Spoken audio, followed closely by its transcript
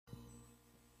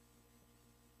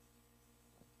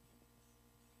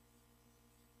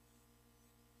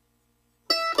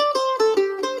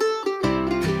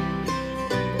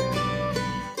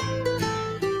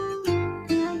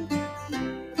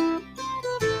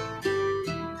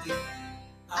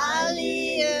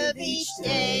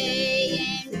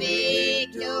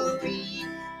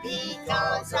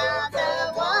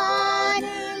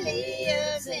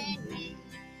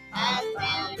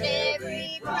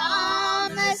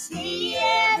he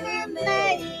ever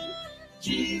made,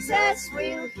 Jesus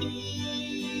will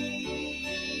heed.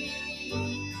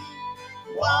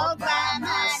 Walk by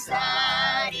my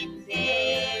side in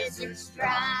deserts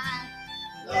dry,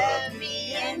 love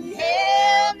me and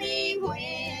help me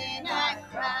when I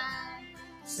cry.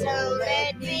 So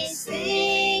let me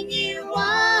sing you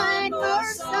one more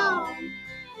song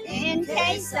in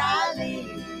case I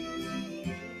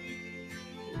leave.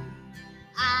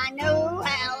 I know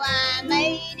how I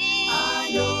made it. I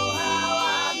know how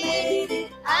I made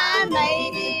it. I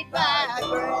made it by God's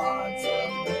grace.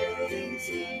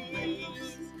 amazing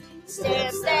grace.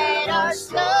 Steps that are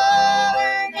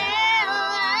slower now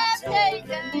I've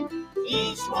taken,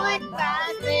 each one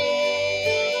by faith.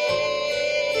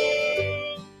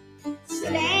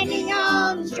 Standing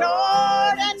on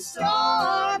Jordan's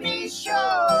stormy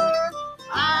shore,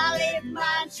 I lift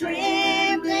my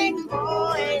trembling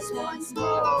voice once more.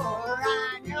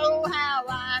 I know how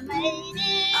I made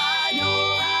it. I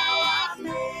know how I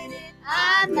made it.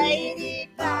 I made it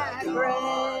by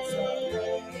God's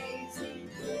grace. amazing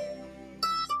grace.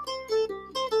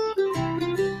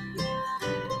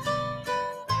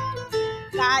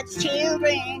 God's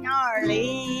children are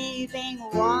leaving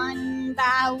one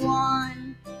by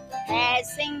one,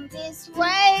 passing this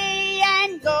way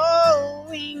and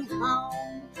going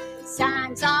home.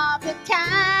 Signs of the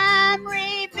time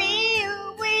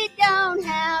reveal we don't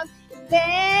have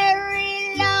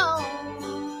very long.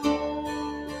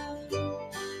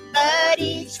 But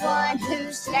each one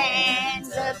who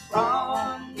stands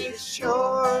upon this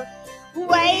shore,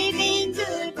 waving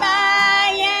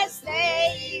goodbye as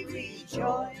they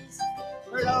rejoice.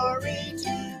 Glory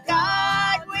to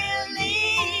God, we'll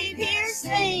leave here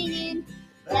singing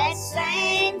that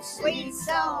same sweet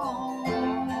song.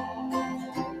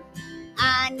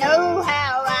 I know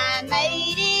how I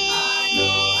made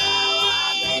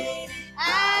it.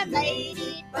 I made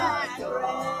it by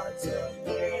God's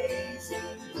grace.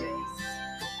 amazing grace.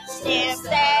 Steps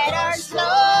that are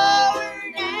slower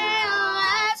now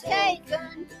I've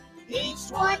taken, each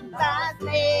one by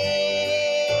faith.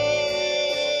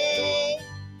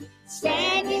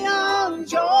 Standing on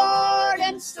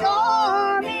Jordan's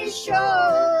stormy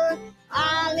shore,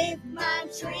 I lift my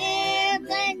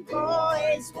trembling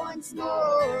voice once more.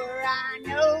 I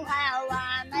know how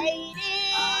I made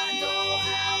it. I know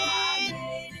how I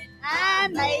made it. I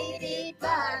made it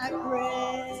by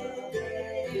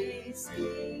grace.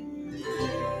 Amazing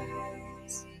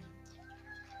grace.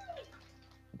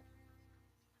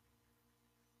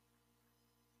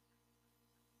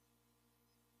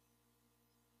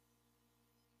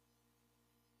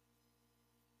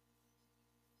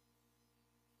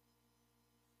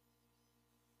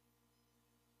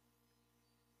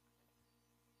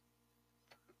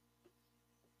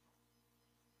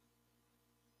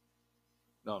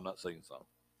 No, I'm not singing a song.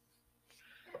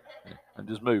 I'm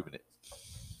just moving it.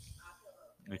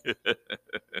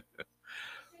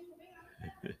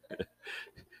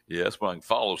 Yeah, that's why I can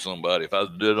follow somebody. If I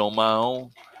did it on my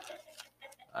own,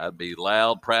 I'd be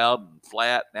loud, proud, and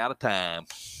flat and out of time.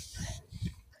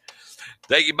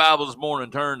 Take your Bible this morning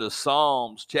and turn to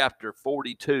Psalms chapter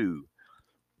 42.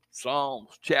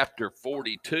 Psalms chapter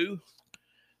 42.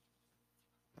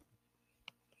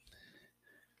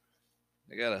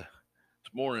 I got a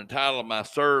this morning title of my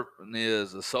sermon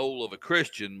is The Soul of a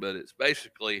Christian, but it's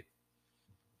basically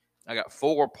I got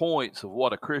 4 points of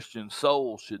what a Christian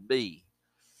soul should be.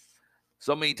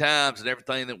 So many times in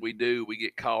everything that we do, we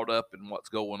get caught up in what's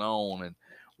going on and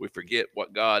we forget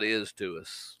what God is to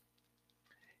us.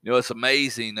 You know, it's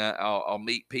amazing. I'll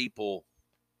meet people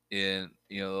and,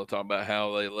 they'll talk about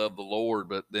how they love the Lord,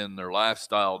 but then their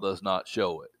lifestyle does not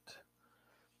show it.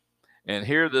 And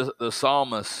here the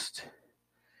psalmist,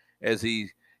 as he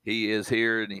is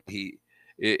here, and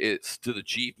it's to the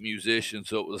chief musician,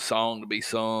 so it was a song to be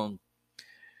sung.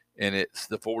 And it's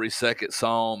the 42nd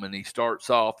Psalm, and he starts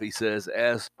off, he says,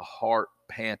 as a hart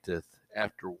panteth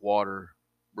after water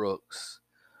brooks,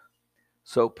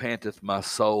 so panteth my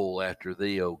soul after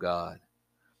thee, O God.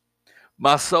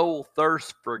 My soul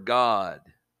thirsts for God,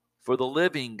 for the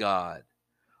living God.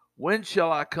 When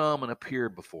shall I come and appear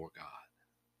before God?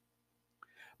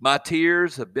 My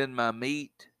tears have been my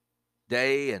meat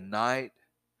day and night.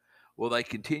 Will they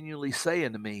continually say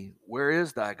unto me, where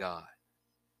is thy God?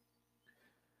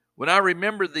 When I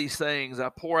remember these things, I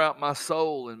pour out my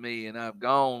soul in me, and I've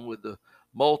gone with the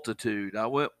multitude. I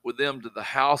went with them to the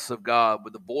house of God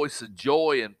with a voice of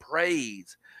joy and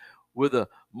praise, with a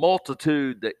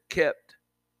multitude that kept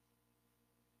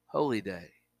holy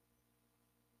day.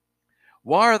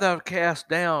 Why art thou cast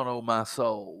down, O my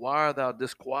soul? Why art thou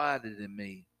disquieted in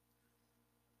me?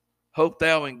 Hope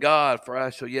thou in God, for I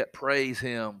shall yet praise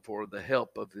him for the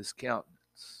help of his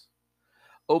countenance.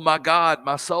 O my God,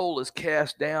 my soul is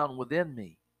cast down within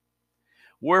me.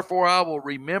 Wherefore I will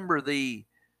remember thee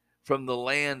from the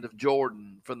land of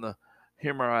Jordan, from the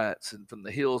Himerites, and from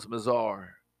the hills of Mizar.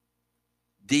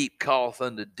 Deep calleth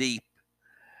unto deep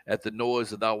at the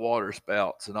noise of thy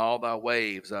waterspouts, and all thy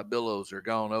waves, thy billows are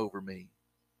gone over me.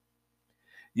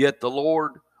 Yet the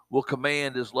Lord will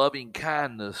command his loving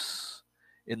kindness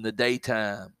in the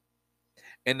daytime,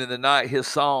 and in the night his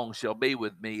song shall be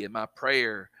with me, and my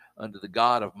prayer unto the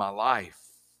God of my life.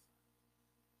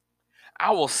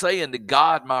 I will say unto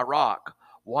God my rock,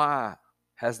 why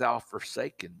hast thou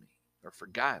forsaken me, or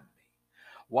forgotten me?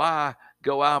 Why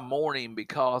go I mourning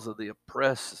because of the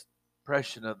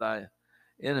oppression of thy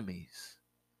enemies?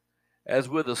 As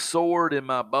with a sword in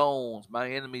my bones,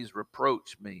 my enemies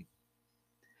reproach me.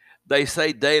 They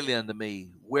say daily unto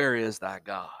me, where is thy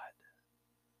God?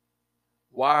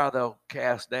 Why art thou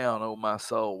cast down, O my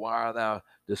soul? Why art thou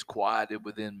disquieted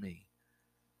within me?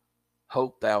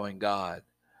 Hope thou in God,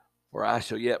 for I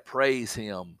shall yet praise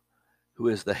him who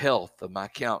is the health of my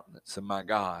countenance and my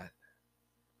God.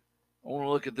 I want to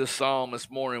look at this psalm this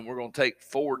morning. We're going to take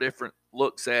 4 different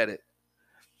looks at it,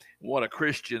 what a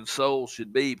Christian soul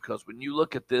should be, because when you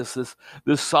look at this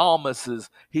psalmist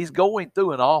he's going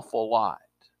through an awful lot.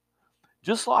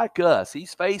 Just like us,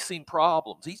 he's facing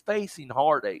problems. He's facing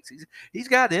heartaches. He's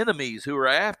got enemies who are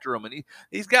after him, and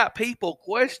he's got people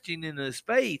questioning his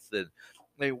faith. And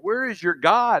where is your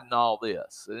God in all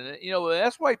this? And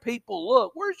that's why people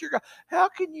look. Where's your God? How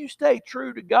can you stay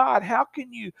true to God? How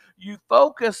can you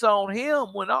focus on Him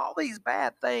when all these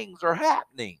bad things are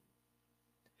happening?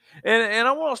 And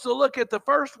I want us to look at the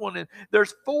first one. And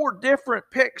there's 4 different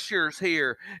pictures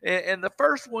here. And the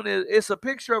first one it's a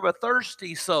picture of a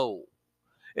thirsty soul.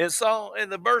 And so in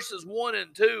the verses 1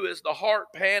 and 2 is the heart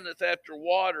panteth after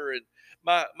water, and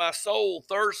my soul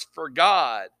thirsts for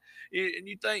God. And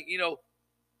you think,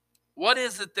 what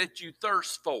is it that you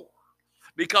thirst for?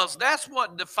 Because that's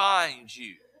what defines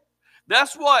you.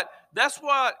 That's what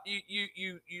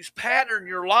you pattern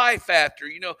your life after.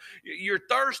 Your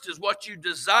thirst is what you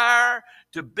desire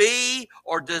to be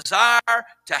or desire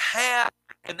to have,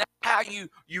 and that's how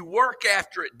you work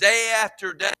after it day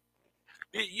after day.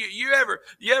 You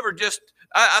ever just,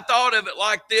 I thought of it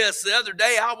like this. The other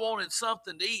day I wanted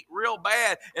something to eat real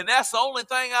bad, and that's the only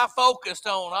thing I focused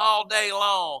on all day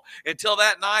long until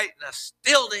that night, and I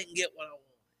still didn't get what I wanted.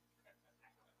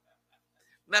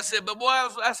 And I said, but boy,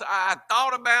 I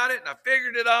thought about it, and I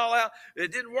figured it all out.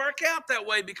 It didn't work out that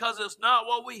way because it's not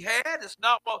what we had. It's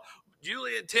not what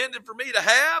Julie intended for me to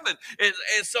have, and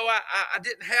so I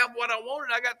didn't have what I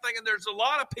wanted. I got thinking there's a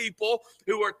lot of people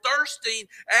who are thirsting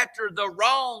after the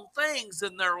wrong things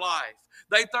in their life.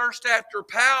 They thirst after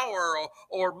power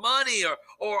or money,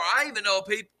 or I even know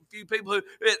a few people who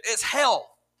it's health.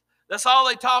 That's all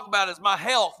they talk about is my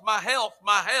health, my health,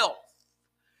 my health.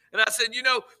 And I said,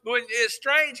 when it's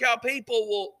strange how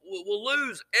people will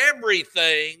lose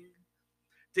everything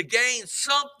to gain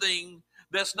something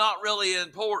that's not really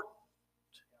important.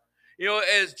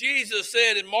 As Jesus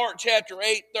said in Mark chapter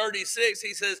 8:36,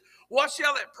 he says, what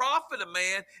shall it profit a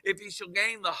man if he shall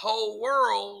gain the whole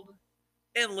world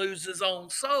and lose his own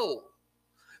soul?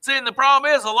 See, and the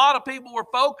problem is a lot of people were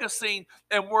focusing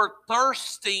and were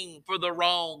thirsting for the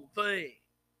wrong thing.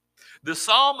 The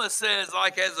psalmist says,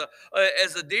 like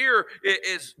as a deer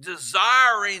is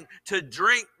desiring to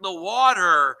drink the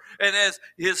water, and as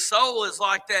his soul is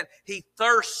like that, he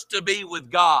thirsts to be with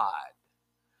God.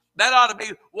 That ought to be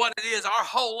what it is. Our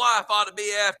whole life ought to be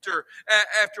after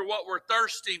what we're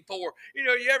thirsting for.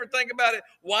 You ever think about it?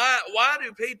 Why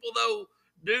do people, though,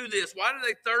 do this? Why do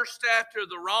they thirst after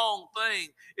the wrong thing?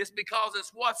 It's because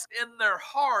it's what's in their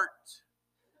heart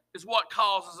is what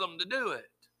causes them to do it.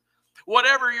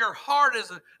 Whatever your heart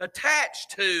is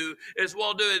attached to is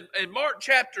what will do it. In Mark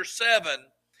chapter 7,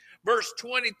 verse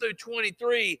 20 through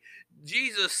 23,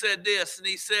 Jesus said this, and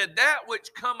he said, that which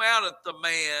come out of the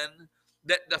man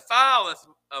that defileth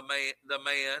the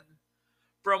man,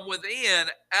 from within,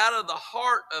 out of the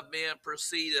heart of man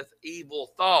proceedeth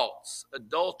evil thoughts,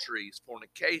 adulteries,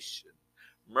 fornication,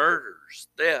 murders,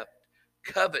 theft,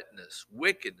 covetousness,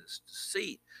 wickedness,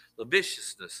 deceit,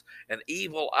 lasciviousness, an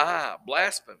evil eye,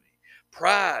 blasphemy,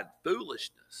 pride,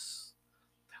 foolishness.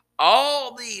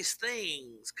 All these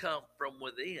things come from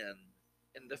within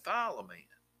and defile a man.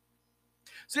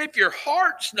 See, if your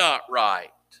heart's not right,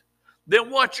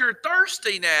 then what you're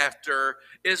thirsting after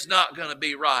is not going to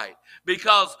be right.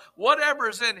 Because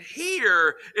whatever's in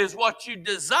here is what you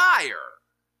desire.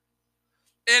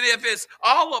 And if it's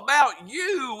all about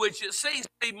you, which it seems to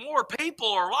be more people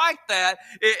are like that,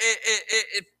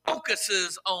 it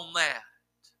focuses on that.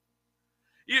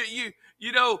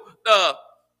 You know,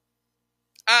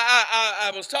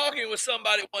 I was talking with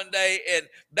somebody one day, and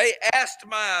they asked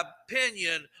my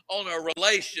opinion on a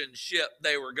relationship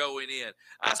they were going in.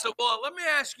 I said, well, let me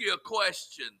ask you a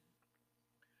question.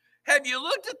 Have you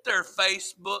looked at their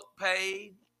Facebook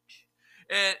page?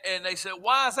 And they said,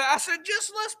 why is that? I said,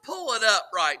 just let's pull it up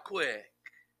right quick.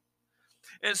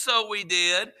 And so we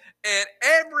did, and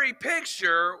every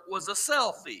picture was a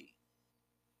selfie.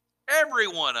 Every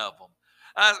one of them.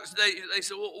 They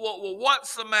said, well,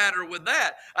 what's the matter with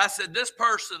that? I said, this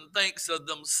person thinks of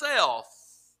themselves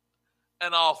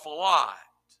an awful lot.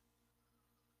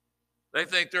 They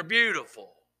think they're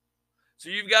beautiful. So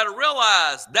you've got to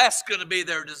realize that's going to be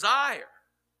their desire.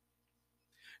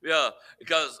 Yeah,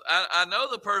 because I know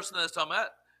the person that's talking about,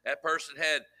 that person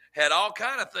had all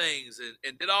kind of things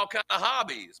and did all kind of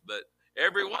hobbies, but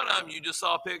every one of them you just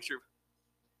saw a picture,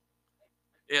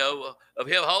 of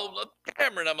him holding up the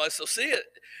camera. And I'm like, so see it,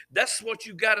 that's what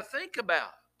you got to think about.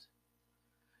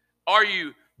 Are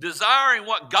you desiring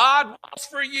what God wants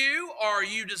for you, or are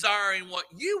you desiring what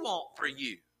you want for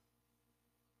you?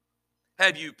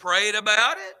 Have you prayed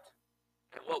about it?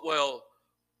 Well,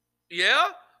 yeah.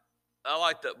 I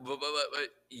like that. But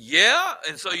yeah.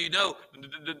 And so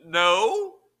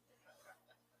no.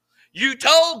 You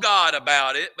told God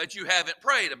about it, but you haven't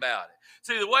prayed about it.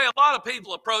 See, the way a lot of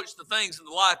people approach the things in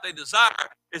the life they desire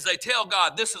is they tell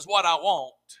God, this is what I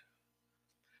want.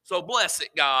 So bless it,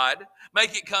 God.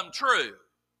 Make it come true.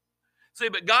 See,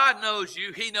 but God knows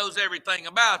you. He knows everything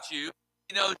about you.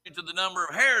 He knows you to the number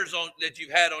of hairs that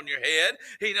you've had on your head.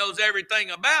 He knows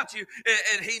everything about you,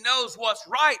 and he knows what's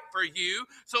right for you.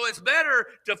 So it's better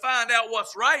to find out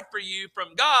what's right for you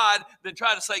from God than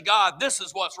try to say, God, this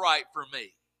is what's right for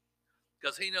me,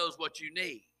 because he knows what you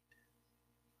need.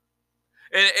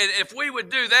 And if we would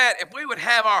do that, if we would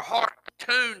have our heart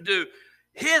tuned to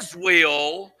his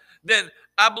will, then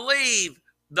I believe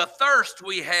the thirst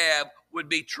we have would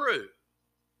be true.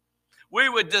 We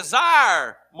would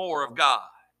desire more of God.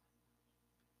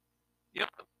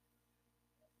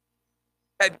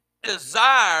 Have you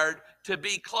desired to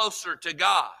be closer to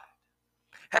God?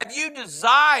 Have you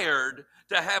desired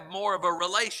to have more of a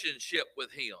relationship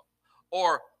with him?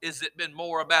 Or has it been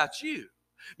more about you?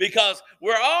 Because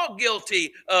we're all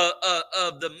guilty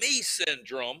of the me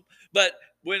syndrome, but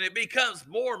when it becomes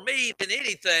more me than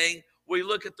anything, we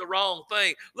look at the wrong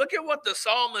thing. Look at what the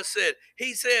psalmist said.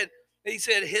 He said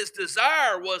his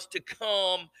desire was to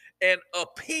come and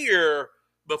appear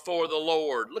before the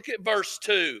Lord. Look at verse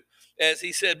 2. As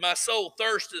he said, my soul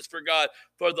thirsteth for God,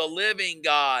 for the living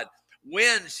God.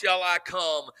 When shall I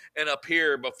come and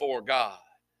appear before God?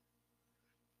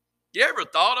 You ever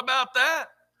thought about that?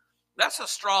 That's a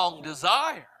strong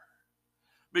desire.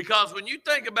 Because when you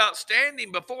think about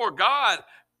standing before God,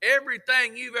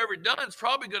 everything you've ever done is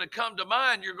probably going to come to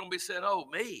mind. You're going to be saying, oh,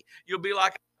 me. You'll be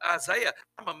like Isaiah,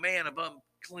 I'm a man of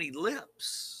unclean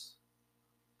lips.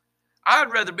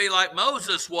 I'd rather be like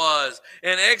Moses was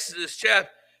in Exodus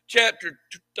chapter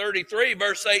 33,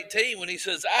 verse 18, when he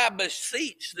says, I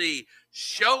beseech thee,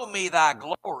 show me thy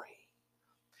glory.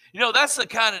 That's the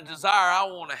kind of desire I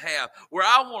want to have, where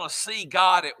I want to see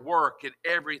God at work in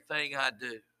everything I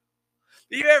do.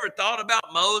 You ever thought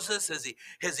about Moses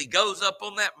as he goes up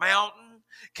on that mountain?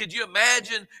 Could you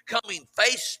imagine coming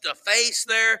face to face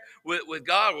there with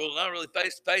God? Well, not really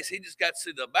face to face. He just got to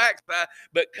see the backside,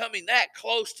 but coming that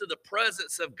close to the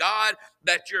presence of God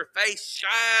that your face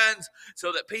shines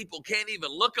so that people can't even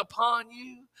look upon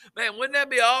you. Man, wouldn't that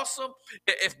be awesome?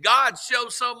 If God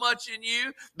shows so much in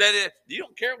you that if you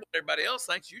don't care what everybody else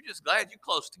thinks, you're just glad you're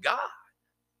close to God.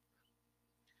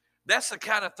 That's the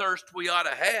kind of thirst we ought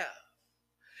to have.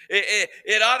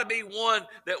 It ought to be one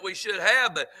that we should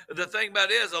have, but the thing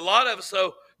about it is, a lot of us,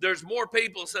 so there's more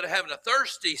people, instead of having a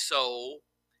thirsty soul,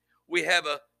 we have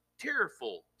a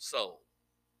tearful soul.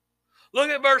 Look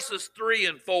at verses 3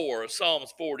 and 4 of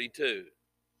Psalms 42.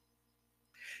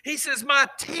 He says, my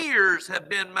tears have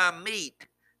been my meat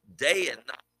day and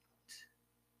night.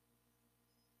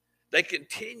 They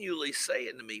continually say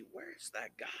unto me, where's thy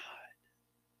God?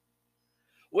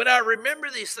 When I remember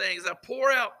these things, I pour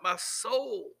out my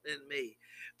soul in me,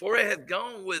 for it hath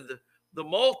gone with the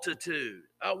multitude.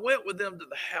 I went with them to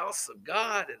the house of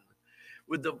God, and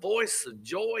with the voice of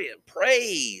joy and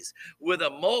praise, with a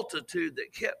multitude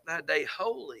that kept thy day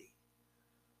holy.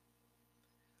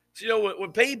 So,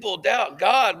 when people doubt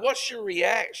God, what's your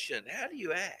reaction? How do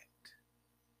you act?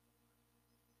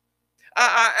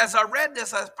 As I read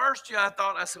this, I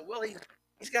thought, well,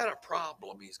 he's got a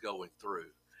problem he's going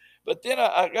through. But then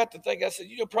I got to think, I said,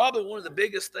 probably one of the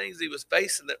biggest things he was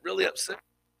facing that really upset.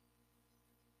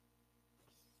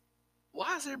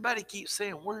 Why does everybody keep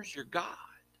saying, where's your God?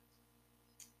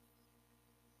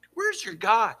 Where's your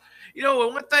God?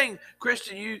 One thing,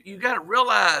 Christian, you got to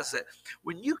realize that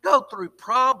when you go through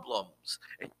problems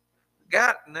and you've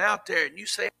gotten out there and you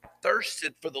say, I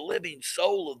thirsted for the living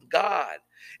soul of God,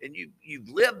 and you've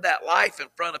lived that life in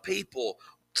front of people,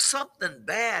 something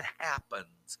bad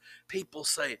happens. People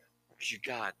say, where's your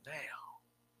God now?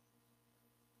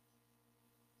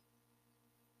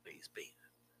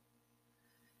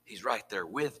 He's right there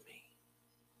with me.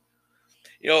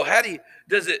 It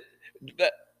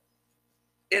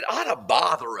ought to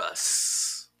bother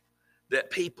us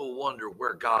that people wonder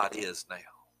where God is now.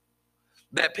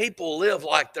 That people live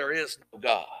like there is no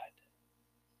God.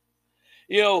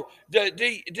 Do you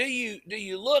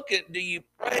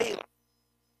pray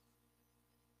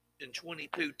in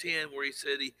 22:10 where he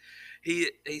said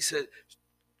he said,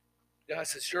 God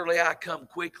said, surely I come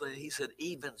quickly. And he said,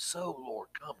 even so, Lord,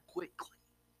 come quickly.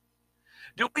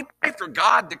 Do we pray for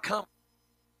God to come?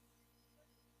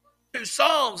 2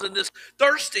 Psalms in this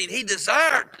thirsting he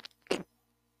desired.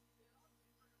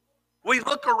 We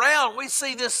look around, we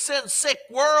see this sin-sick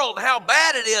world, how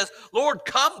bad it is. Lord,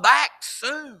 come back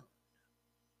soon.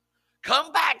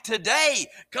 Come back today.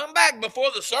 Come back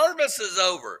before the service is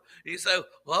over. You say,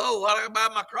 well, what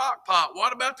about my crock pot?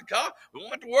 What about the coffee? We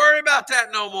don't have to worry about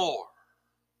that no more.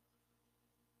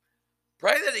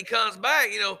 Pray that he comes back.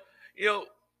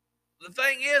 The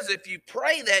thing is, if you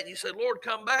pray that and you say, Lord,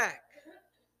 come back,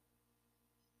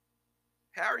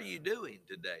 how are you doing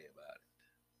today about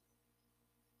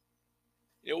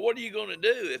it? What are you going to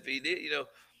do if he did?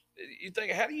 You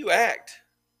think, how do you act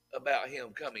about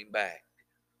him coming back?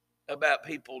 About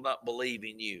people not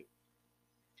believing you?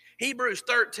 Hebrews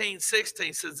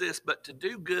 13:16 says this, but to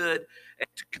do good and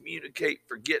to communicate,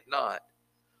 forget not,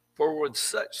 for with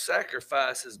such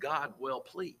sacrifice is God well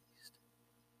pleased.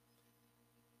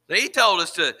 Now, he told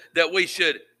us that we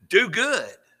should do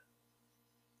good.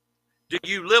 Do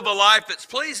you live a life that's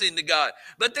pleasing to God?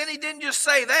 But then he didn't just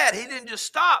say that. He didn't just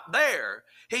stop there.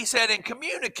 He said, and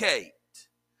communicate.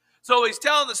 So he's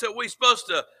telling us that we're supposed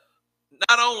to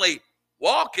not only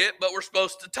walk it, but we're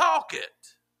supposed to talk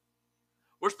it.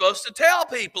 We're supposed to tell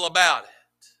people about it.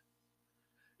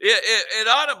 It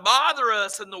ought to bother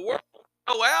us in the world.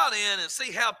 Go out in and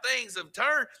see how things have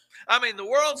turned. I mean, the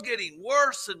world's getting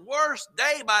worse and worse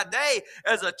day by day.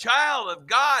 As a child of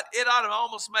God, it ought to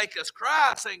almost make us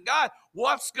cry, saying, God,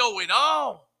 what's going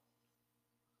on?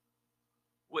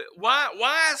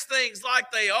 Why is things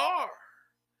like they are?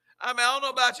 I mean, I don't know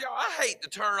about y'all. I hate to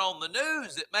turn on the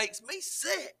news. It makes me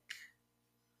sick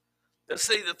to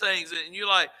see the things. And you're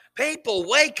like, people,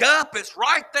 wake up. It's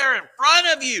right there in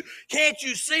front of you. Can't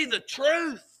you see the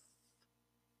truth?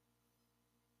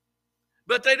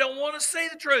 But they don't want to see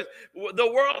the truth.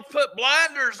 The world put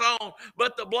blinders on,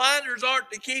 but the blinders aren't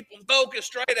to keep them focused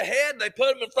straight ahead. They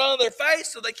put them in front of their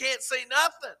face so they can't see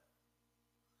nothing.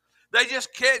 They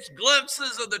just catch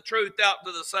glimpses of the truth out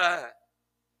to the side.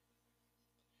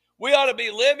 We ought to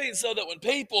be living so that when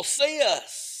people see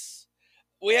us,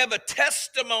 we have a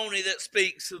testimony that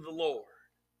speaks of the Lord.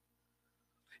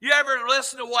 You ever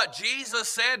listen to what Jesus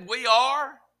said we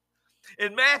are?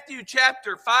 In Matthew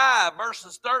chapter 5,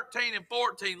 verses 13 and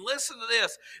 14, listen to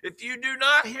this. If you do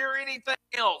not hear anything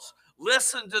else,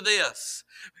 listen to this.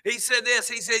 He said this.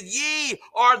 He said, ye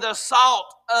are the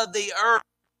salt of the earth.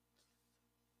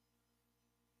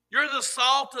 You're the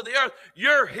salt of the earth.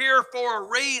 You're here for a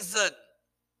reason.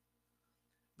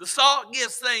 The salt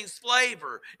gives things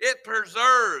flavor. It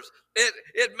preserves.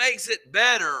 It makes it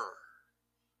better.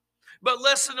 But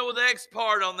listen to the next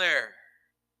part on there.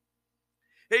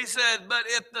 He said, but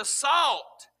if the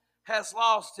salt has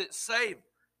lost its savor,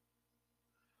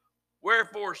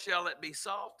 wherefore shall it be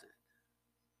salted?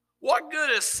 What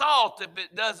good is salt if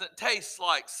it doesn't taste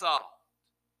like salt?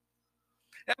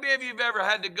 How many of you have ever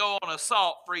had to go on a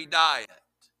salt-free diet?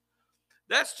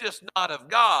 That's just not of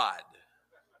God.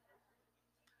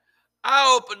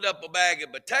 I opened up a bag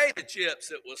of potato chips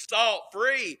that was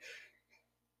salt-free.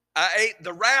 I ate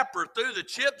the wrapper, threw the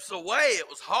chips away. It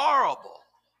was horrible.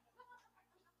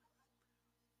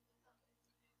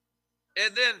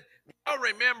 And then I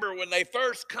remember when they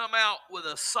first come out with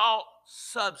a salt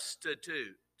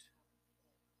substitute.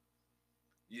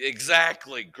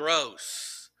 Exactly,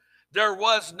 gross. There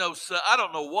was no, I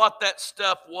don't know what that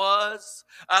stuff was.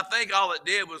 I think all it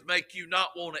did was make you not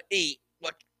want to eat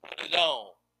what you put it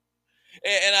on.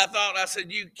 And I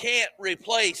said, you can't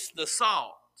replace the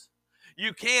salt.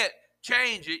 You can't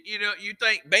change it. You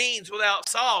think beans without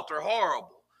salt are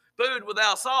horrible. Food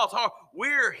without salt is horrible.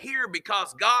 we're here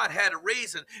because God had a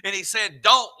reason. And he said,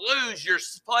 don't lose your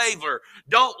flavor.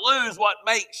 Don't lose what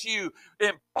makes you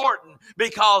important,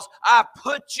 because I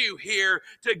put you here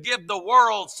to give the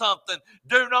world something.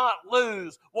 Do not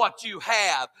lose what you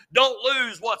have. Don't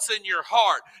lose what's in your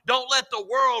heart. Don't let the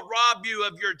world rob you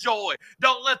of your joy.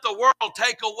 Don't let the world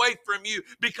take away from you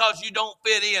because you don't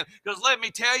fit in. Because let me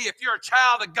tell you, if you're a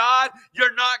child of God,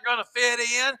 you're not going to fit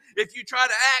in. If you try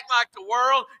to act like the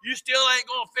world, you still ain't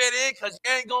going to fit in, because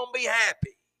you ain't going to be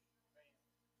happy.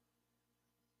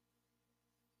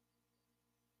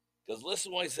 Because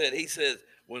listen to what he said. He says,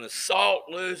 when the salt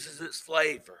loses its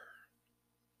flavor,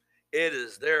 it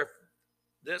is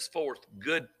thenceforth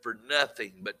good for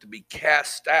nothing but to be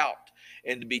cast out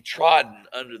and to be trodden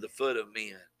under the foot of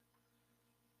men.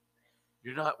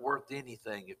 You're not worth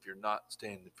anything if you're not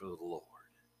standing for the Lord.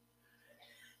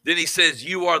 Then he says,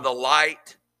 you are the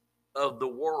light of the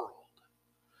world.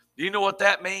 Do you know what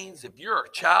that means? If you're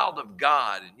a child of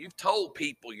God and you've told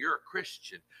people you're a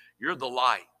Christian, you're the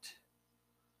light.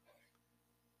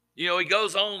 You know, he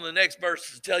goes on in the next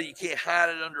verse to tell you can't hide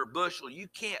it under a bushel. You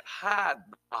can't hide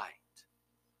the light.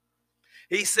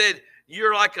 He said,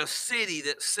 you're like a city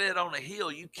that's set on a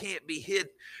hill. You can't be hid.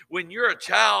 When you're a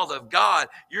child of God,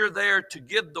 you're there to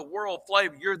give the world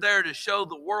flavor. You're there to show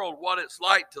the world what it's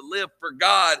like to live for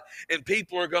God, and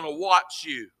people are going to watch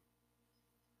you.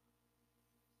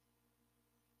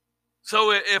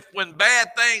 So if when bad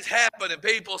things happen and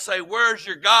people say, where's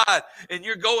your God? And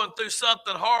you're going through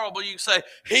something horrible, you can say,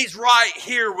 he's right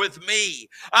here with me.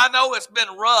 I know it's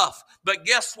been rough, but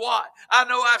guess what? I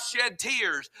know I've shed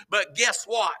tears, but guess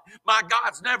what? My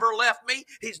God's never left me.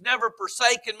 He's never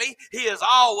forsaken me. He is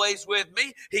always with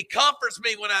me. He comforts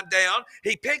me when I'm down.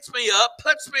 He picks me up,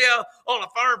 puts me up on a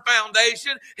firm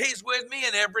foundation. He's with me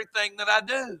in everything that I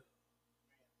do.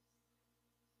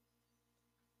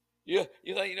 You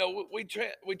know, we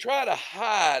try to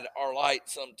hide our light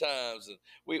sometimes, and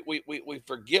we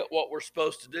forget what we're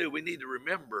supposed to do. We need to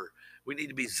remember. We need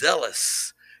to be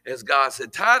zealous, as God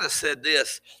said. Titus said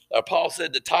this, or Paul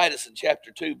said to Titus in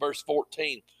chapter 2, verse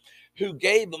 14, who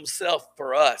gave himself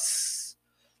for us,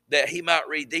 that he might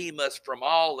redeem us from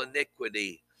all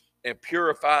iniquity and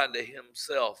purify unto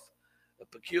himself a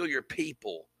peculiar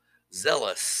people,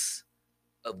 zealous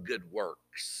of good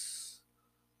works.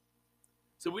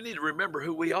 So we need to remember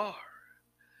who we are.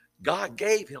 God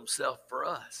gave himself for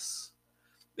us.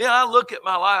 Then I look at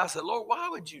my life, I said, Lord, why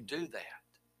would you do that?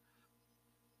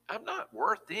 I'm not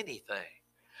worth anything.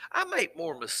 I make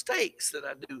more mistakes than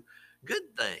I do good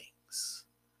things.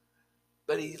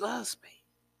 But he loves me.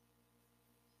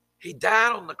 He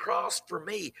died on the cross for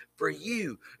me, for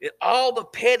you, and all the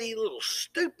petty little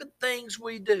stupid things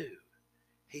we do.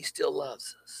 He still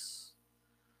loves us.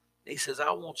 He says,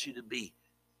 I want you to be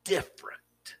different.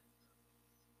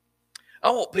 I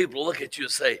want people to look at you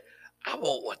and say, I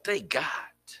want what they got.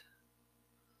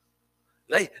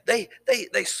 They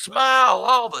smile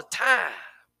all the time.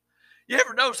 You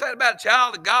ever notice that about a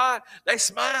child of God? They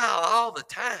smile all the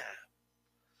time.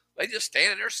 They just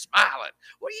standing there smiling.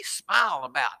 What are you smiling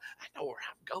about? I know where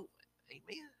I'm going.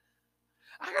 Amen.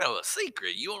 I got a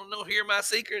secret. You want to hear my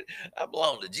secret? I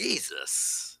belong to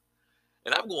Jesus.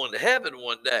 And I'm going to heaven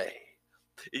one day.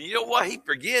 And you know what? He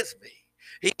forgives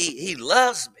me. He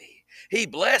loves me. He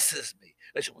blesses me.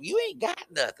 They say, well, you ain't got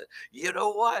nothing. You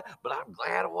know what? But I'm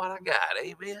glad of what I got.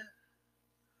 Amen.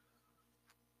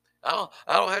 I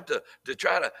don't have to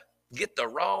try to get the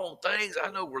wrong things.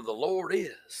 I know where the Lord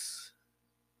is.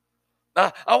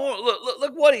 Now, I want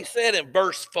look what he said in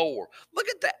verse 4. Look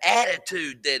at the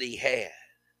attitude that he had.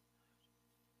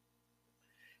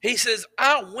 He says,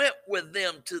 I went with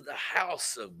them to the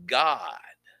house of God.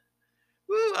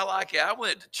 Woo, I like it. I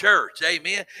went to church.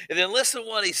 Amen. And then listen to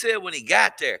what he said when he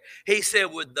got there. He said,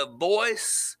 with the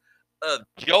voice of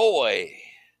joy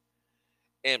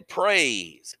and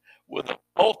praise, with a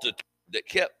multitude that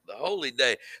kept the holy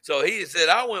day. So he said,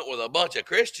 I went with a bunch of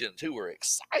Christians who were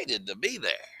excited to be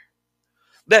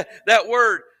there. That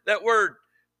word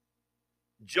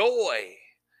joy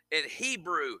in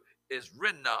Hebrew is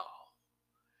rinah.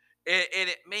 And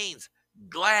it means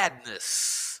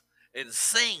gladness and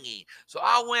singing. So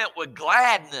I went with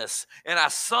gladness and I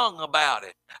sung about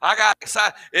it. I got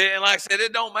excited. And like I said,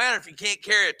 it don't matter if you can't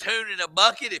carry a tune in a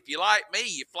bucket. If you like me,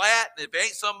 you flat. And if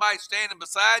ain't somebody standing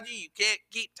beside you, you can't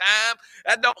keep time.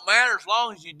 That don't matter as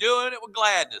long as you're doing it with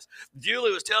gladness.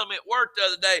 Julie was telling me at work the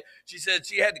other day, she said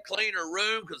she had to clean her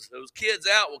room because there was kids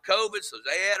out with COVID. So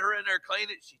they had her in there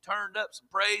cleaning it. She turned up some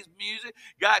praise music,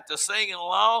 got to singing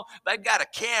along. They've got a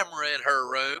camera in her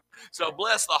room. So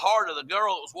bless the heart of the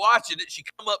girl that was watching it. She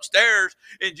come upstairs,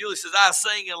 and Julie says, I was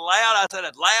singing loud. I said,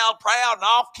 loud, proud, and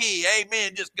off key.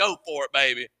 Amen. Just go for it,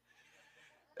 baby.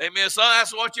 Amen. So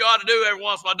that's what you ought to do every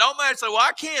once in a while. Don't matter. Say, well,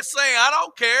 I can't sing. I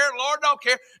don't care. Lord don't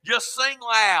care. Just sing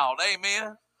loud.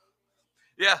 Amen.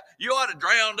 Yeah, you ought to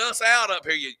drown us out up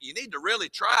here. You need to really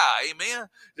try, amen,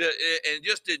 and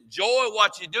just enjoy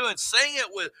what you're doing. Sing it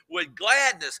with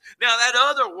gladness. Now, that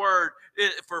other word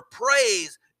for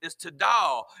praise is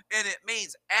tadal, and it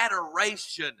means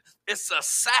adoration. It's a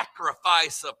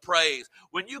sacrifice of praise.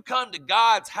 When you come to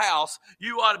God's house,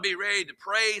 you ought to be ready to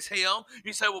praise him.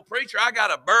 You say, well, preacher, I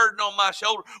got a burden on my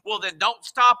shoulder. Well, then don't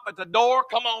stop at the door.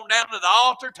 Come on down to the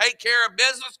altar. Take care of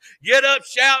business. Get up,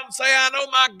 shout, and say, I know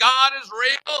my God is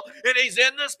real, and he's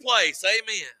in this place.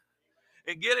 Amen.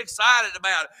 And get excited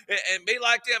about it and be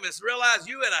like them. It's realize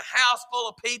you in a house full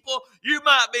of people, you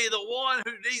might be the one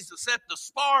who needs to set the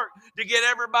spark to get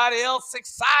everybody else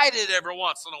excited every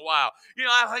once in a while. You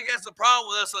know, I think that's the problem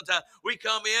with us sometimes. We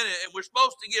come in and we're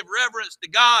supposed to give reverence to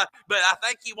God, but I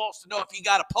think he wants to know if you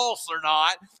got a pulse or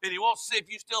not, and he wants to see if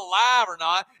you're still alive or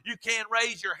not. You can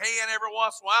raise your hand every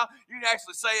once in a while. You can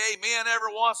actually say amen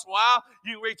every once in a while.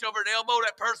 You can reach over and elbow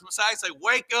that person beside you and say,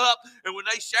 wake up, and when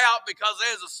they shout because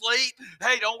they're asleep,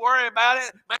 hey, don't worry about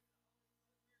it.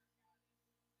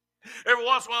 Every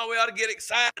once in a while, we ought to get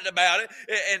excited about it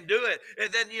and do it.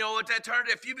 And then, you know, what that turns,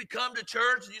 if you come to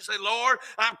church and you say, Lord,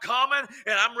 I'm coming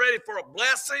and I'm ready for a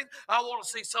blessing. I want to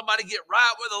see somebody get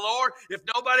right with the Lord. If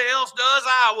nobody else does,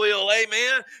 I will.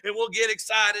 Amen. And we'll get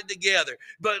excited together.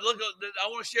 But look, I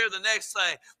want to share the next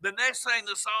thing. The next thing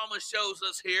the psalmist shows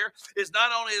us here is not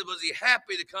only was he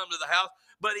happy to come to the house,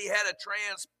 but he had a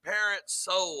transparent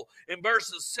soul. In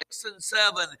verses 6 and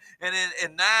 7 and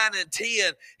in 9 and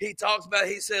 10, he talks about,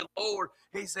 he said, Lord,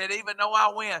 he said, even though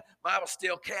I went, I was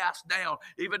still cast down.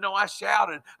 Even though I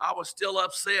shouted, I was still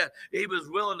upset. He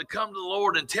was willing to come to the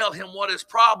Lord and tell him what his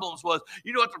problems was.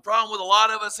 You know what the problem with a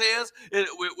lot of us is?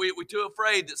 We're too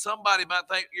afraid that somebody might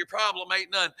think your problem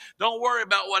ain't none. Don't worry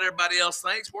about what everybody else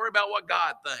thinks. Worry about what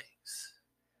God thinks.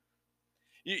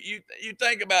 You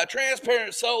think about a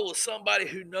transparent soul is somebody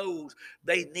who knows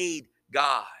they need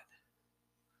God.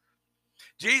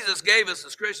 Jesus gave us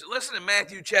as Christians. Listen to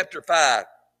Matthew chapter 5,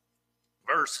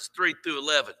 verses 3 through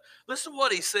 11. Listen to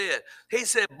what he said. He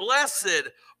said, blessed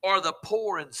are the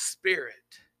poor in spirit,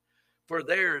 for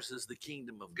theirs is the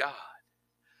kingdom of God.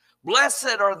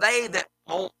 Blessed are they that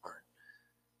mourn,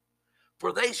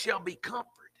 for they shall be comforted.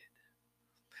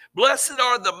 Blessed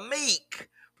are the meek,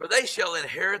 for they shall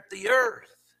inherit the earth.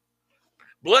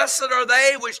 Blessed are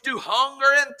they which do hunger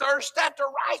and thirst after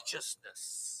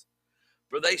righteousness,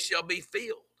 for they shall be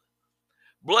filled.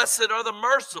 Blessed are the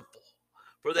merciful,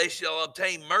 for they shall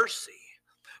obtain mercy.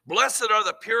 Blessed are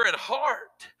the pure in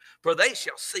heart, for they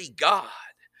shall see God.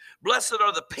 Blessed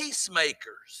are the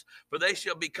peacemakers, for they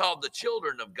shall be called the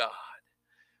children of God.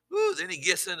 Ooh, then he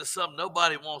gets into something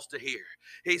nobody wants to hear.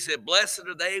 He said, blessed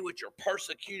are they which are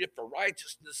persecuted for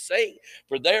righteousness' sake,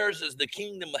 for theirs is the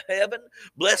kingdom of heaven.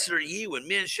 Blessed are you when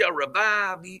men shall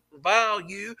revile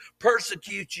you,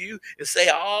 persecute you, and say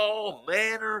all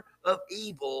manner of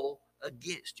evil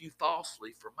against you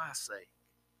falsely for my sake.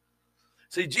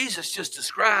 See, Jesus just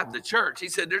described the church. He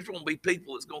said there's going to be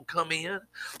people that's going to come in.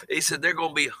 He said they're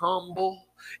going to be humble.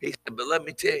 He said, but let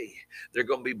me tell you, they're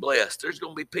going to be blessed. There's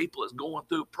going to be people that's going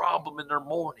through a problem in their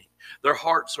morning. Their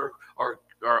hearts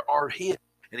are hit.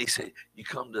 And he said, you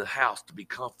come to the house to be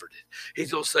comforted.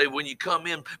 He's going to say, when you come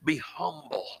in, be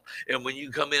humble. And when you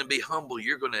come in and be humble,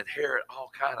 you're going to inherit all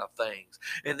kind of things.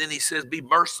 And then he says, be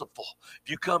merciful.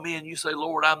 If you come in, you say,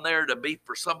 Lord, I'm there to be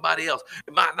for somebody else.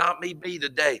 It might not be me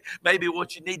today. Maybe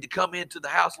what you need to come into the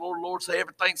house, Lord, say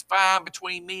everything's fine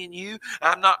between me and you.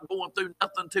 I'm not going through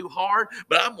nothing too hard,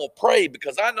 but I'm going to pray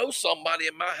because I know somebody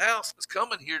in my house that's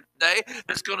coming here today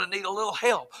that's going to need a little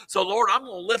help. So, Lord, I'm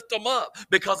going to lift them up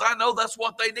because I know that's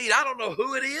what they need. I don't know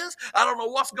who it is. I don't know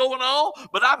what's going on,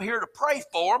 but I'm here to pray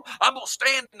for them. I'm going to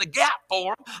stand in the gap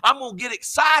for them. I'm going to get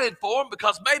excited for them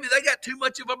because maybe they got too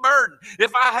much of a burden.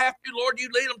 If I have to, Lord, you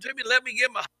lead them to me. Let me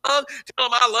give them a hug. Tell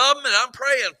them I love them and I'm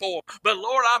praying for them. But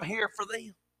Lord, I'm here for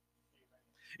them.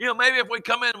 You know, maybe if we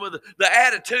come in with the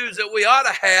attitudes that we ought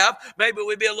to have, maybe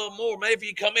we'd be a little more. Maybe if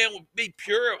you come in with be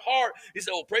pure of heart, you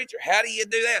say, well, preacher, how do you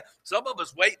do that? Some of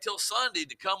us wait till Sunday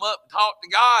to come up and talk to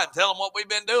God and tell him what we've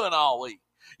been doing all week.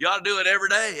 You ought to do it every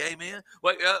day, amen.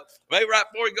 Wake up, maybe right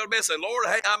before you go to bed, say, Lord,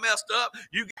 hey, I messed up.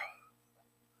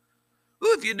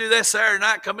 If you do that Saturday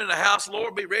night, come in the house,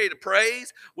 Lord, be ready to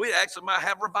praise. We actually might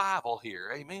have revival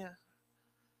here, amen.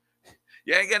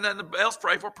 You ain't got nothing else to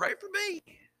pray for me.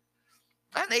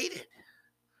 I need it.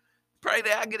 Pray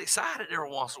that I get excited every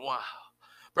once in a while.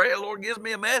 Pray the Lord gives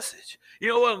me a message. You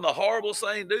know what the horrible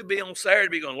thing to do? Be on Saturday,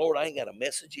 be going, Lord, I ain't got a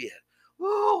message yet.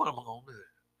 Whoa, what am I going to do?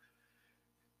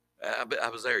 I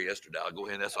was there yesterday. I'll go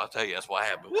ahead. That's what I tell you. That's what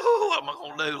happened. Whoa, what am I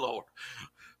going to do, Lord?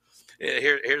 Yeah,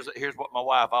 here's what my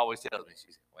wife always tells me.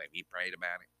 She said, "Well, you prayed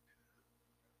about it."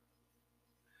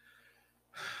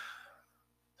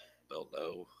 Well,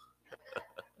 no.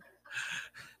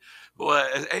 Boy,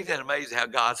 ain't that amazing how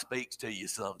God speaks to you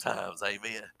sometimes?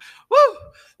 Amen. Woo!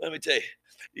 Let me tell you,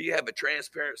 you have a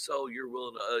transparent soul. You're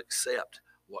willing to accept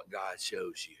what God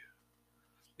shows you.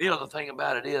 You know, the thing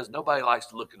about it is, nobody likes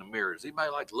to look in the mirror. Does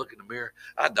anybody like to look in the mirror?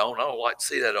 I don't. I don't like to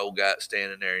see that old guy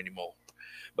standing there anymore.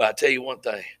 But I tell you one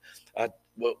thing,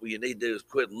 what you need to do is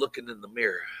quit looking in the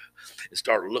mirror and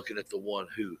start looking at the one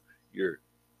who you're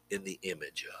in the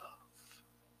image of.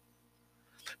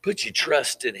 Put your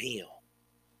trust in him.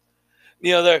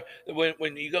 You know,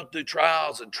 when you go through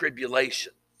trials and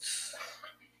tribulations,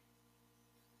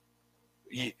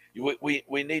 we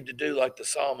need to do like the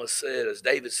psalmist said, as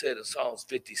David said in Psalms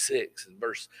 56 in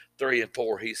verse 3 and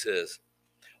 4, he says,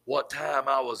 "What time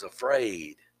I was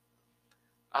afraid,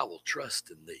 I will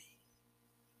trust in thee.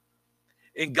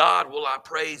 In God will I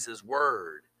praise his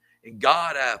word. In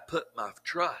God I have put my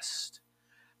trust.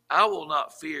 I will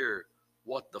not fear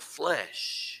what the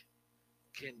flesh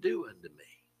can do unto me."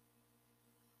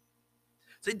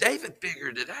 See, David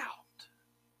figured it out.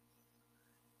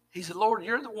 He said, Lord,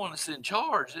 you're the one that's in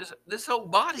charge. This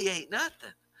old body ain't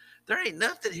nothing. There ain't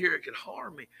nothing here that can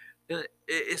harm me.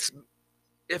 It's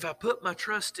if I put my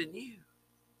trust in you.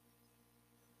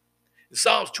 In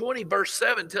Psalms 20, verse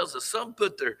 7 tells us some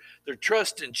put their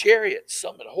trust in chariots,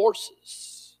 some in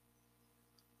horses.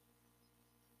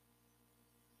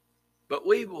 But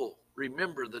we will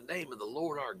remember the name of the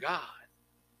Lord our God.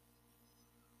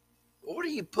 What are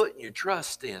you putting your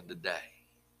trust in today?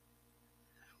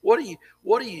 What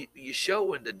are you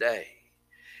showing today?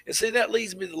 And see, that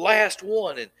leads me to the last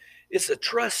one, and it's a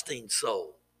trusting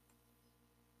soul.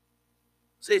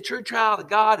 See, a true child of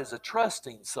God is a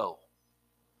trusting soul.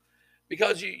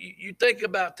 Because you think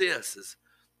about this,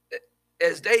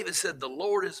 as David said, the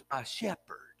Lord is my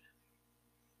shepherd.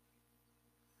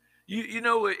 You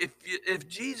know, if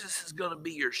Jesus is going to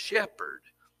be your shepherd,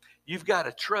 you've got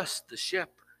to trust the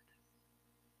shepherd.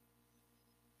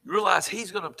 You realize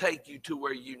he's going to take you to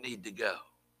where you need to go.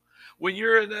 When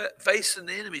you're facing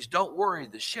the enemies, don't worry,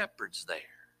 the shepherd's there.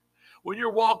 When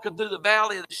you're walking through the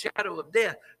valley of the shadow of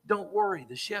death, don't worry,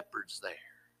 the shepherd's there.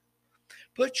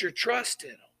 Put your trust in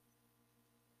him.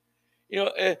 You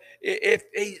know,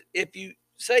 if you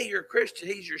say you're a Christian,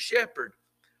 he's your shepherd,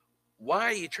 why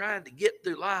are you trying to get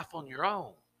through life on your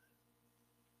own?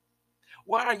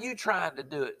 Why are you trying to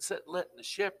do it, letting the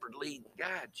shepherd lead and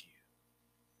guide you?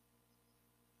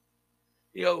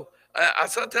 You know, I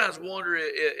sometimes wonder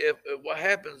if what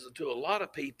happens to a lot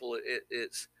of people,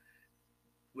 it's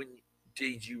when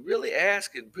did you really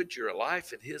ask and put your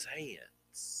life in his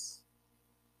hands?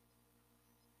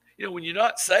 You know, when you're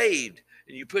not saved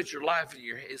and you put your life in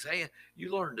his hand,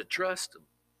 you learn to trust him.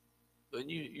 When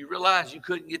you realize you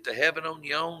couldn't get to heaven on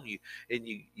your own,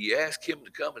 you ask him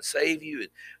to come and save you. And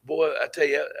boy, I tell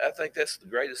you, I think that's the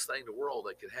greatest thing in the world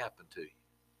that could happen to you.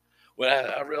 When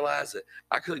I realized that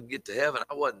I couldn't get to heaven,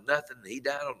 I wasn't nothing. He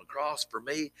died on the cross for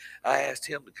me. I asked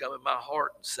him to come in my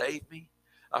heart and save me.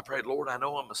 I prayed, Lord, I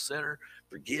know I'm a sinner.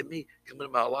 Forgive me. Come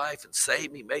into my life and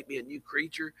save me. Make me a new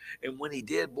creature. And when he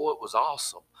did, boy, it was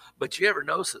awesome. But you ever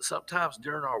notice that sometimes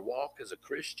during our walk as a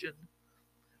Christian,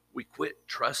 we quit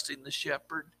trusting the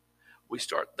shepherd? We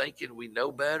start thinking we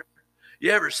know better.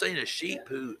 You ever seen a sheep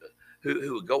who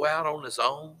would go out on his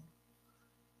own?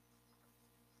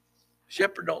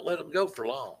 Shepherd don't let them go for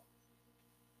long.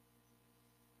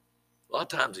 A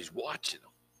lot of times he's watching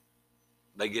them.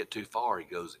 They get too far, he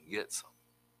goes and gets them.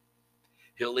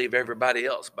 He'll leave everybody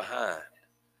else behind.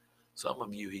 Some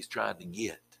of you he's trying to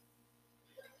get.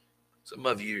 Some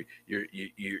of you,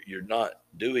 you're not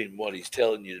doing what he's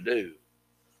telling you to do.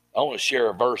 I want to share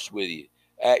a verse with you.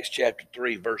 Acts chapter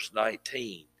 3, verse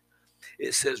 19.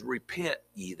 It says, "Repent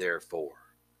ye therefore,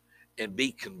 and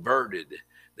be converted,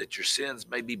 that your sins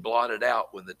may be blotted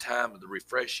out when the time of the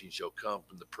refreshing shall come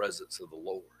from the presence of the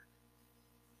Lord."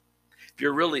 If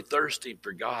you're really thirsting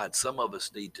for God, some of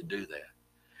us need to do that.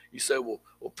 You say, well,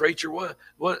 preacher, what?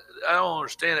 I don't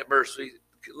understand that verse.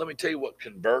 Let me tell you what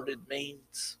converted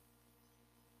means.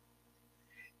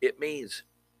 It means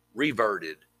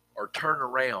reverted or turn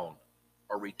around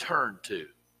or return to.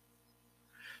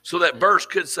 So that verse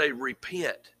could say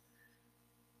repent.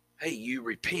 Hey, you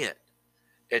repent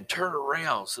and turn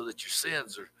around so that your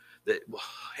sins that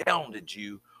hounded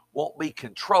you won't be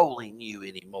controlling you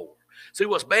anymore. See,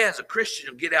 what's bad is a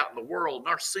Christian will get out in the world and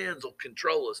our sins will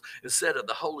control us instead of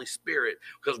the Holy Spirit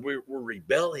because we're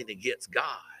rebelling against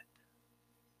God.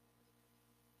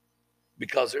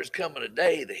 Because there's coming a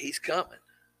day that he's coming.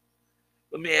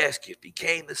 Let me ask you, if he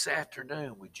came this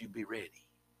afternoon, would you be ready?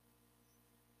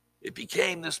 If he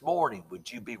came this morning,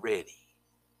 would you be ready?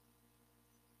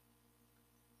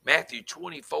 Matthew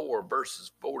 24,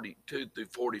 verses 42 through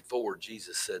 44,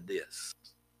 Jesus said this.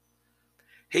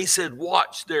 He said,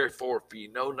 watch therefore, for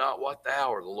you know not what the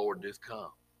hour the Lord doth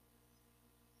come.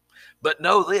 But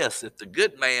know this, if the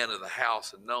good man of the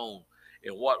house had known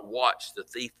in what watch the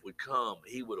thief would come,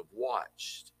 he would have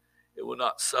watched. It would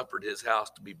not suffered his house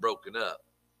to be broken up.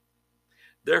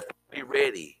 Therefore be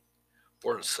ready,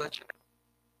 for in such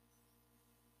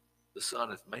the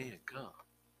Son of Man come.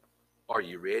 Are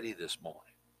you ready this morning?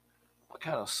 What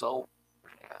kind of soul do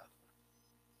you have?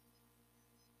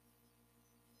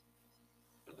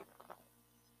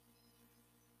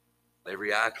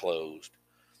 Every eye closed.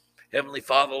 Heavenly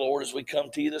Father, Lord, as we come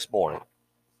to you this morning,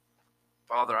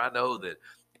 Father, I know that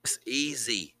it's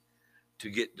easy to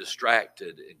get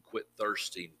distracted and quit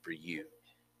thirsting for you.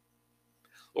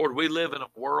 Lord, we live in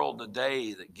a world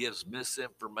today that gives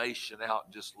misinformation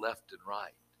out just left and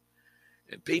right.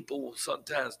 And people will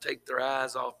sometimes take their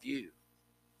eyes off you.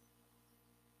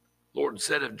 Lord,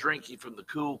 instead of drinking from the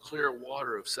cool, clear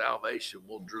water of salvation,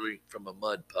 we'll drink from a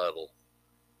mud puddle.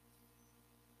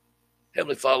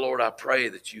 Heavenly Father, Lord, I pray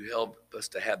that you help us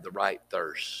to have the right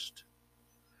thirst.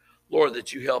 Lord,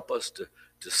 that you help us to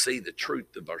see the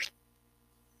truth of our.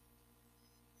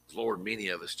 Lord, many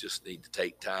of us just need to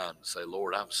take time to say,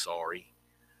 Lord, I'm sorry.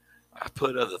 I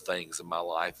put other things in my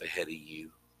life ahead of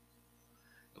you.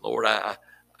 Lord, I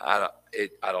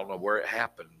don't know where it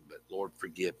happened, but Lord,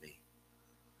 forgive me.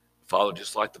 Father,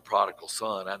 just like the prodigal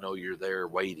son, I know you're there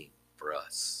waiting for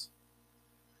us.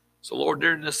 So, Lord,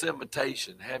 during this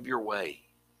invitation, have your way.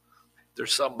 If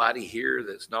there's somebody here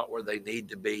that's not where they need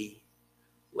to be,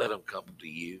 let them come to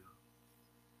you.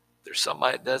 If there's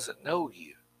somebody that doesn't know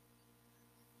you,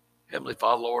 Heavenly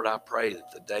Father, Lord, I pray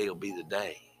that the day will be the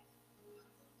day.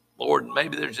 Lord,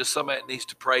 maybe there's just somebody that needs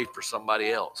to pray for somebody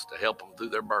else to help them through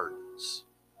their burdens.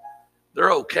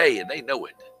 They're okay and they know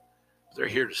it. They're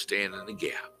here to stand in the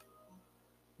gap.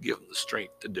 Give them the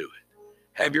strength to do it.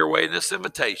 Have your way in this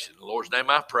invitation. In the Lord's name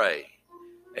I pray.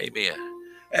 Amen.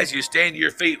 As you stand to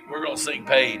your feet, we're going to sing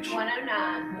page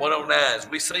 109. 109. As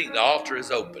we sing, the altar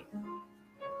is open.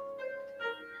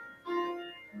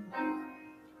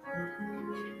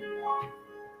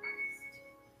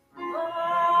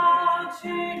 Oh,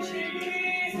 to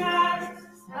Jesus,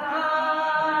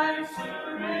 I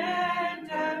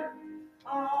surrender.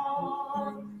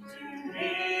 All to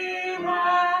Thee,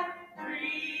 I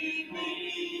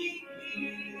freely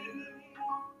give.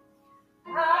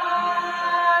 I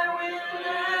will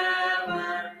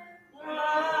ever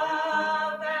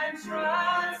love and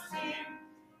trust Him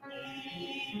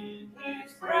in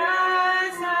His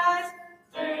presence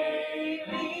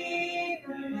daily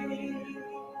live.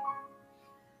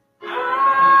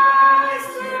 I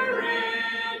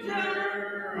surrender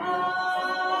all.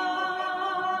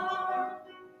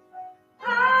 I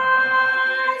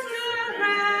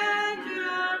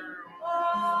surrender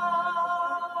all.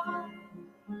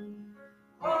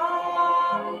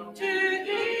 All to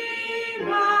Thee,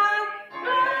 my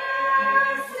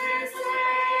blessed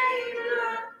Savior,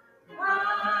 I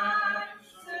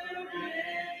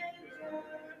surrender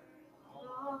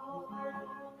all.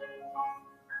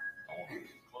 I want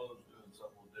to close doing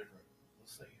something a little different.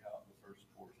 Let's sing out the first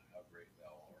chorus of How Great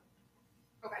Thou Art.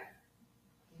 Okay.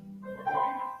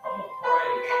 I'm going to pray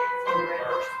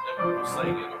first, and then we're going to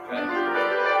sing it, okay?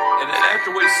 And then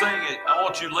after we sing it, I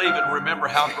want you to leave and remember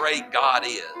how great God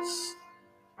is.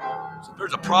 So if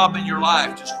there's a problem in your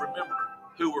life, just remember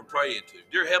who we're praying to.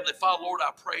 Dear Heavenly Father, Lord,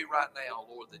 I pray right now,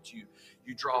 Lord, that you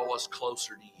draw us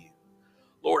closer to you.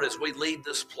 Lord, as we leave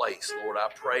this place, Lord, I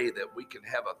pray that we can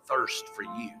have a thirst for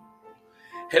you.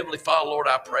 Heavenly Father, Lord,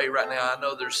 I pray right now. I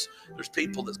know there's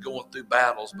people that's going through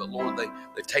battles, but Lord,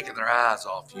 they've taken their eyes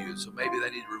off you. So maybe they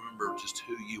need to remember just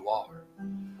who you are.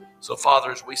 So Father,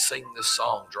 as we sing this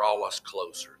song, draw us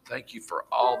closer. Thank you for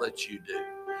all that you do.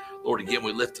 Lord, again,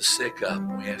 we lift the sick up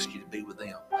and we ask you to be with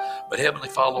them. But Heavenly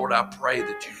Father, Lord, I pray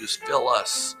that you just fill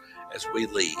us as we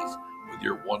leave with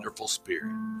your wonderful spirit.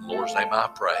 In the Lord's name I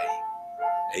pray.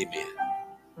 Amen.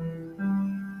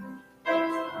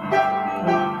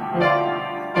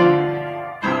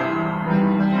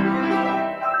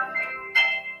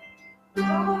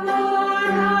 Oh,